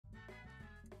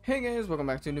Hey guys, welcome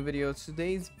back to a new video.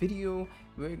 Today's video,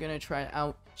 we're gonna try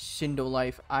out Shindo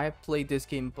Life. I played this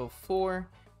game before.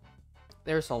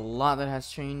 There's a lot that has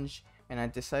changed, and I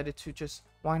decided to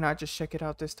why not just check it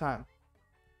out this time.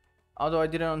 Although I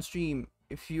did it on stream.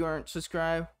 If you aren't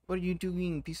subscribed, what are you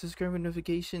doing? Be subscribed with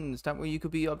notifications. That way you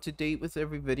could be up to date with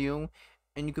every video,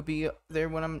 and you could be there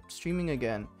when I'm streaming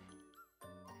again.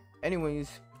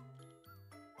 Anyways,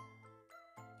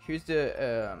 here's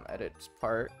the edits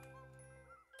part.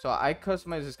 So I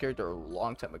customized this character a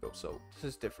long time ago, so this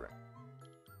is different.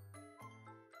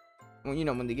 Well, you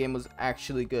know, when the game was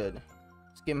actually good.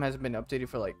 This game hasn't been updated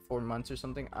for like 4 months or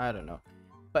something. I don't know.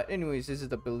 But anyways, this is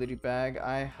the ability bag.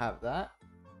 I have that.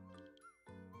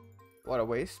 What a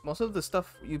waste. Most of the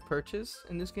stuff you purchase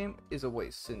in this game is a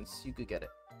waste since you could get it.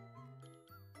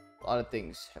 A lot of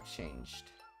things have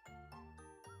changed.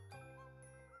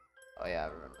 Oh yeah, I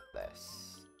remember this.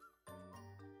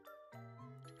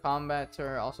 Combats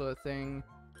are also a thing.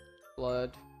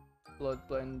 Blood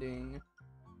blending.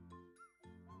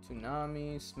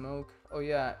 Tsunami, smoke. Oh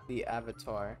yeah, the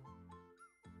avatar.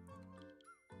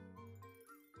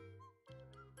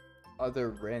 Other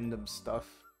random stuff.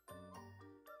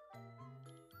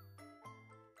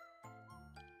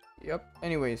 Yep.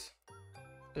 Anyways,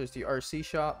 there's the RC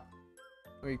shop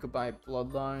where you could buy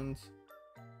bloodlines.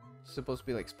 It's supposed to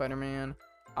be like Spider-Man.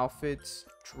 Outfits,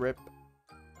 drip.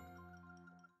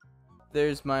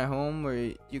 There's my home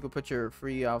where you can put your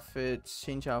free outfits,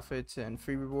 change outfits, and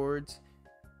free rewards.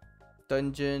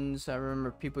 Dungeons, I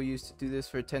remember people used to do this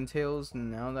for 10 tails,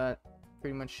 and now that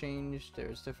pretty much changed.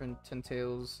 There's different 10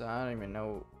 tails. I don't even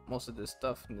know most of this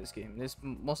stuff in this game.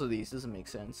 Most of these doesn't make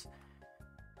sense.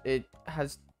 It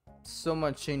has so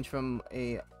much change from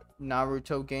a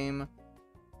Naruto game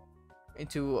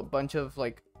into a bunch of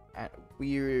like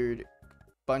weird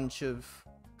bunch of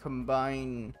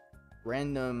combined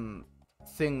random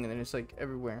thing, and it's like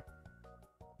everywhere.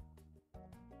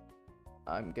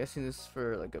 I'm guessing this is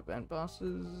for like event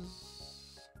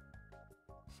bosses.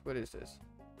 What is this?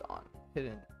 Dawn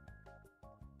hidden.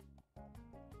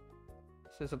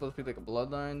 This is supposed to be like a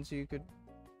bloodline, so you could.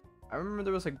 I remember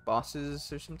there was like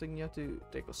bosses or something you have to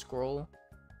take a scroll.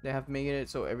 They have made it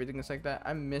so everything is like that.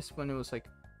 I miss when it was like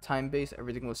time based.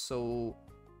 Everything was so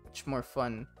much more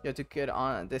fun. You had to get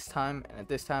on at this time and at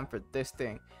this time for this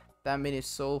thing. That made it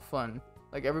so fun.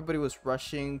 Like everybody was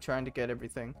rushing, trying to get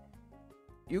everything.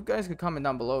 You guys could comment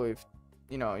down below if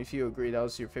you agree that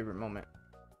was your favorite moment.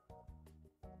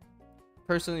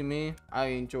 Personally, me, I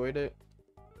enjoyed it.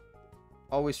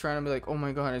 Always trying to be like, oh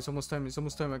my god, it's almost time,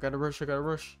 I gotta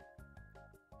rush.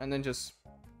 And then just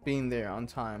being there on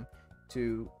time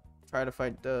to try to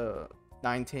fight the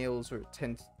 9 tails or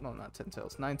 10, well, not 10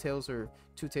 tails, 9 tails or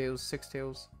 2 tails, 6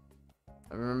 tails.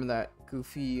 I remember that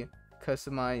goofy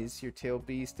customize your tail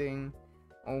beast thing.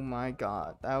 Oh my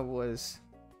god, that was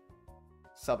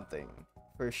something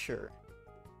for sure.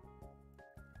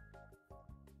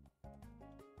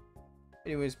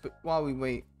 Anyways, but while we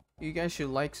wait, you guys should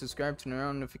like, subscribe, turn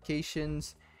on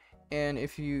notifications, and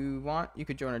if you want, you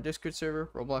could join our Discord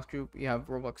server, Roblox group. We have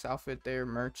Roblox outfit there,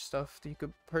 merch stuff that you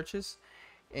could purchase,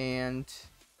 and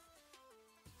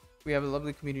we have a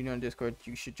lovely community on Discord.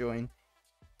 You should join.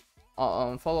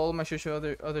 Follow all of my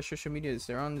other social medias.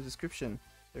 They're on the description.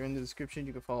 They're in the description.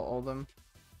 You can follow all of them.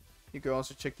 You can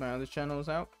also check my other channels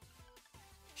out.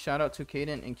 Shout out to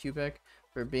Kaden and Quebec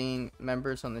for being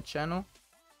members on the channel.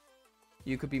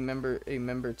 You could be a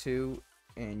member too,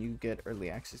 and you get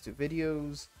early access to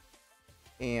videos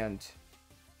and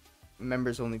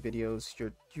members only videos.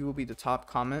 You will be the top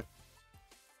comment,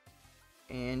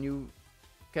 and you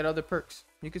get other perks.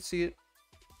 You could see it.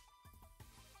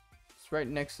 It's right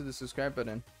next to the subscribe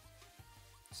button.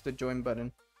 It's the join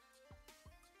button.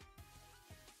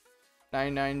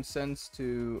 99 cents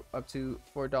to up to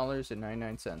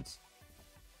 $4.99.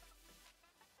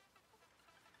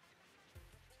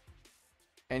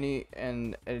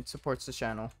 And it supports the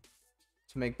channel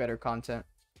to make better content.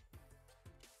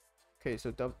 Okay,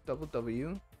 so double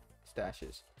W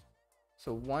stashes.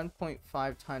 So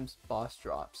 1.5 times boss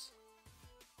drops.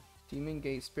 Demon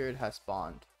Gate Spirit has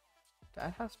spawned.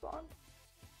 That has spawned?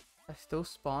 That still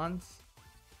spawns?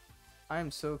 I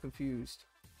am so confused.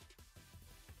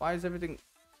 Why is everything...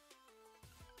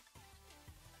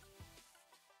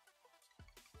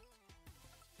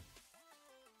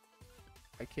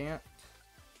 I can't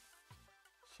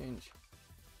change.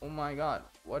 Oh my god,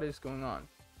 what is going on?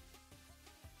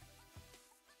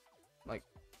 Like,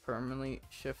 permanently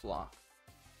shift lock.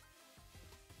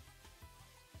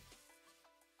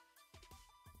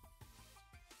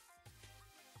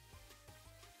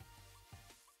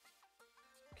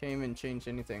 Can't even change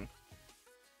anything.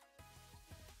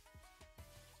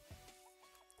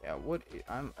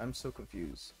 Yeah, I'm so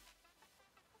confused.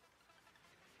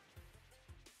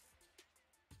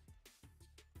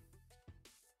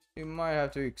 You might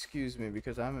have to excuse me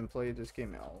because I haven't played this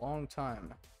game in a long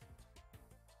time.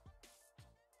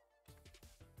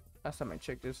 Last time I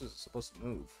checked, this was supposed to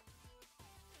move.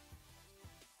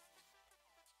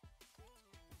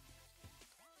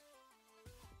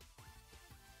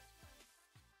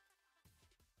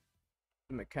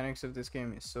 The mechanics of this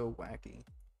game is so wacky.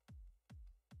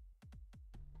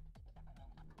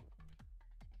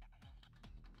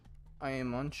 I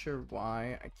am unsure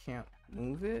why I can't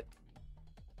move it.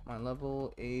 My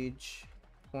level, age,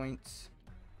 points.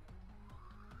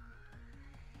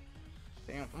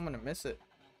 Damn, I'm gonna miss it.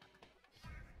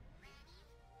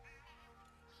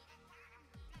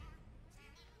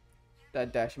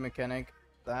 That dash mechanic,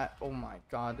 oh my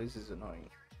god, this is annoying.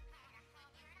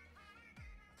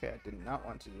 Okay, I did not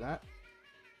want to do that.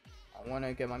 I want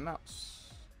to get my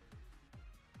mouse.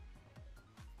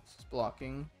 This is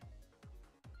blocking.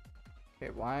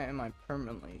 Okay, why am I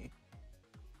permanently?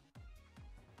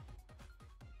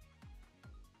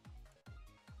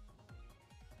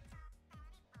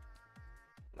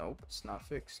 Nope, it's not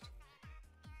fixed.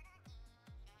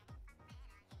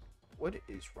 What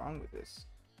is wrong with this?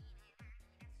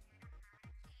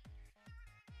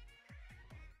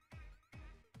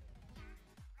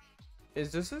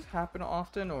 Does this happen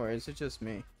often, or is it just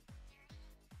me?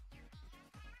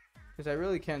 Because I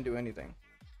really can't do anything.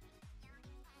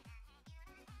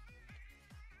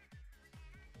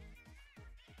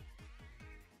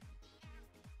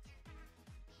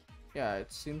 Yeah,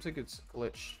 it seems like it's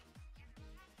glitched.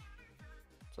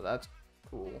 So that's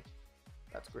cool.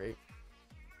 That's great.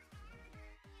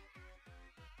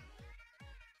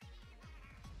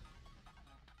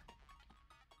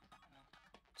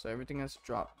 So everything has to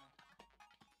drop.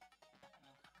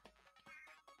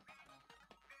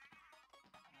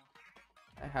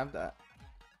 I have that.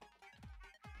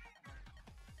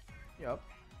 Yup.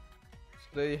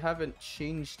 So they haven't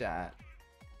changed that.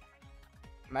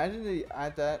 Imagine they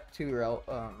add that to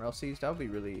RLCs. That would be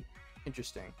really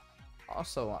interesting.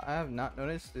 Also, I have not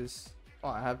noticed this.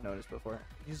 Well, I have noticed before.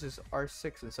 It uses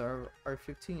R6 instead of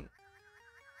R15.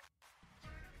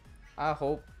 I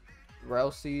hope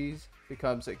RLCs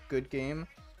becomes a good game.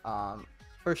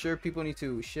 For sure, people need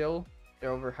to chill. They're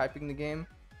overhyping the game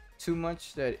too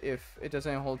much that if it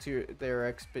doesn't hold to their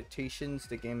expectations,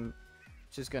 the game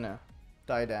is just gonna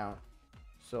die down.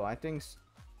 So I think,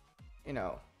 you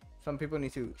know, some people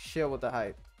need to chill with the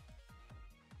hype.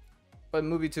 But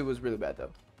movie 2 was really bad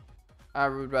though. I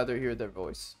would rather hear their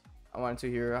voice. I wanted to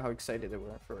hear how excited they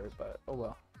were for it, but oh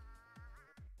well.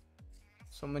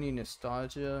 So many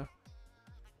nostalgia.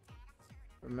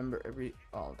 Remember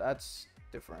oh, that's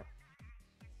different.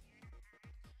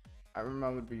 I remember I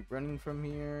would be running from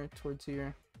here towards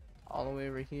here, all the way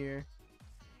over here,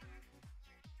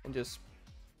 and just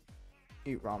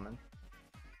eat ramen.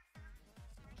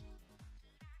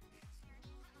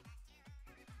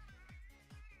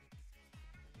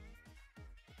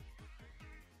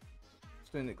 It's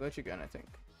doing the glitch again, I think.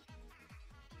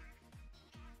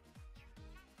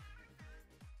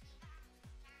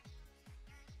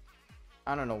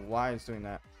 I don't know why it's doing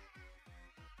that.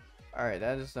 Alright,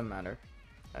 that doesn't matter.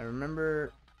 I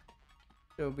remember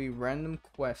it'll be random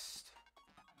quest.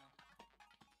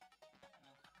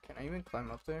 Can I even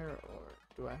climb up there, or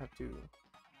do I have to?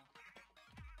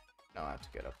 No, I have to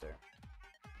get up there.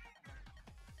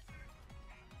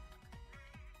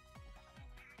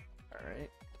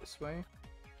 Alright, this way.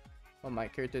 Oh, my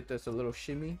character does a little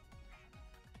shimmy.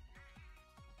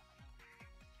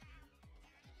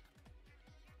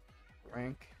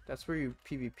 Rank. That's where you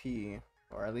PvP,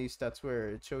 or at least that's where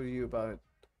it shows you about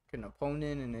an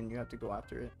opponent and then you have to go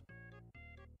after it.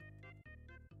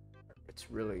 It's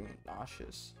really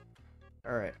nauseous.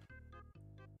 Alright.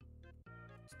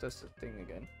 That's the thing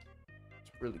again.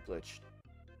 It's really glitched.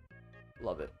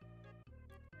 Love it.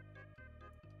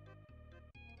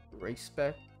 Race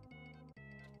spec.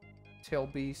 Tail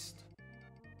beast.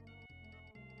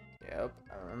 Yep,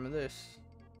 I remember this.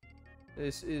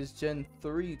 This is Gen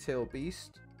 3 tail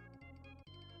beast.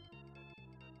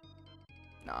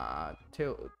 Nah,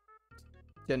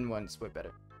 Gen 1's way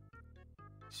better.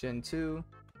 Gen 2.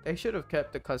 They should have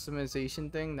kept the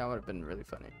customization thing. That would have been really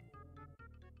funny.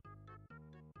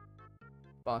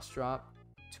 Boss drop.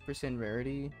 2%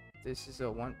 rarity. This is a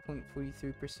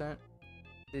 1.43%.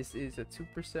 This is a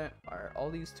 2%. Are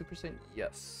all these 2%?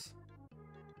 Yes.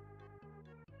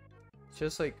 It's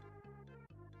just like...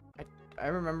 I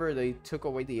remember they took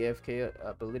away the AFK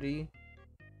ability.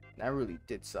 That really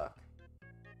did suck.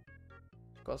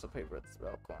 You can also pay with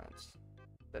throw coins.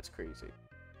 That's crazy.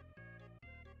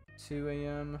 2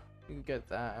 a.m. You can get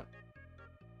that.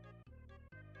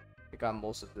 I got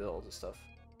most of all the stuff.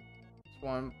 It's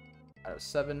 1 out of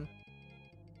 7.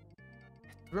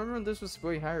 Remember this was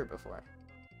way higher before.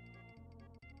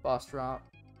 Boss drop.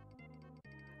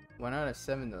 1 out of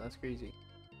 7 though, that's crazy.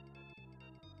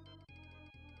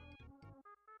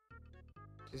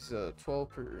 This is a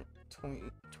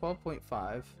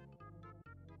 12.5.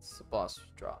 It's a boss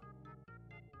drop.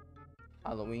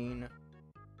 Halloween.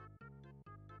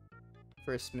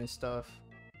 Christmas stuff.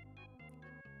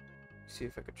 See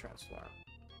if I could transform.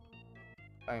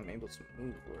 I am able to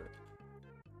move for it.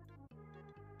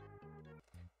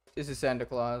 This is Santa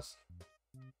Claus.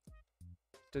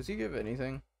 Does he give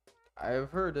anything? I've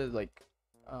heard that like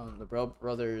the Bell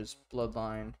Brothers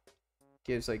bloodline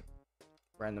gives like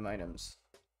random items.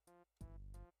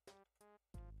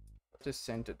 What does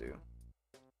Santa do?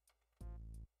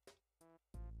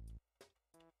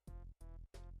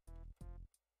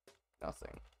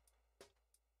 Nothing.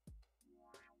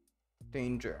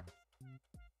 Danger.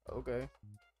 Okay.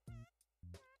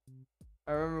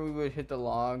 I remember we would hit the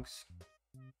logs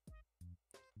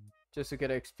just to get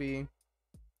XP.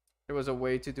 There was a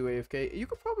way to do AFK. You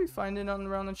could probably find it on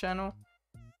around the channel.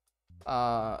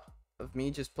 Of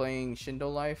me just playing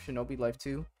Shindo Life, Shinobi Life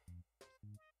 2.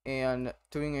 And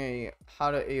doing a how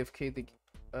to AFK the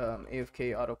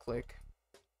AFK auto click.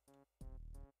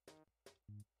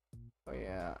 Oh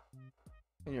yeah.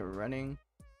 And you're running.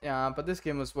 Yeah, but this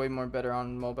game was way more better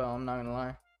on mobile, I'm not gonna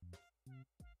lie.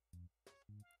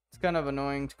 It's kind of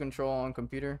annoying to control on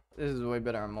computer. This is way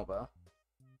better on mobile.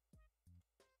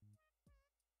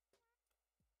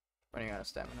 Running out of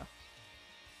stamina.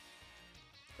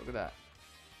 Look at that.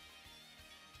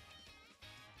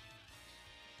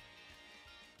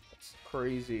 That's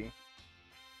crazy.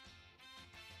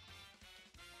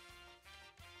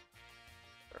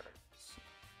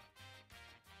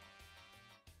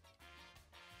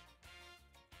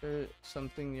 There's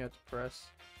something you have to press.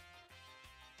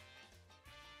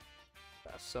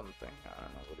 That's something. I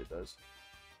don't know what it does.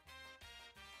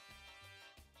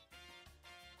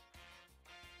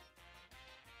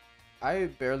 I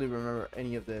barely remember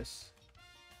any of this.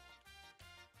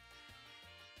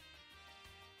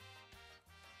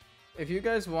 If you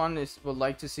guys would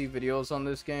like to see videos on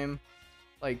this game,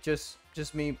 like just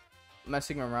me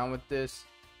messing around with this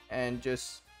and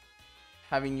just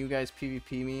having you guys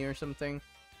PvP me or something,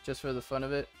 just for the fun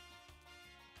of it.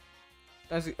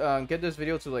 Let's get this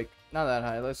video to like not that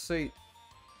high. Let's say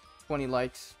 20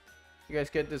 likes. You guys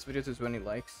get this video to 20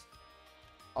 likes.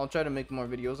 I'll try to make more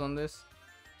videos on this,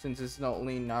 since it's not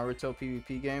only Naruto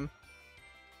PvP game.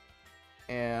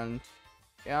 And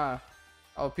yeah,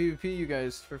 I'll PvP you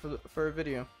guys for a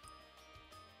video.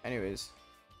 Anyways,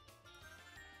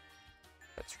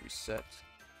 let's reset.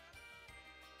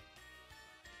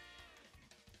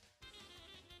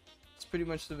 It's pretty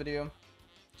much the video.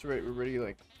 It's right, we're already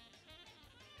like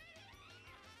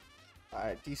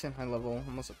decent high level,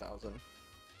 almost 1,000.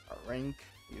 Our rank,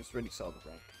 we just already saw the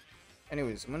rank.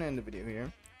 Anyways, I'm gonna end the video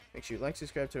here. Make sure you like,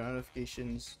 subscribe, turn on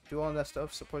notifications, do all that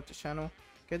stuff, support the channel,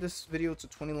 get this video to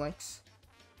 20 likes,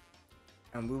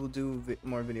 and we will do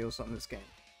more videos on this game,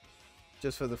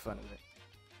 just for the fun of it.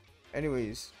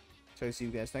 Anyways, so I see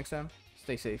you guys next time,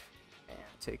 stay safe, and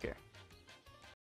take care.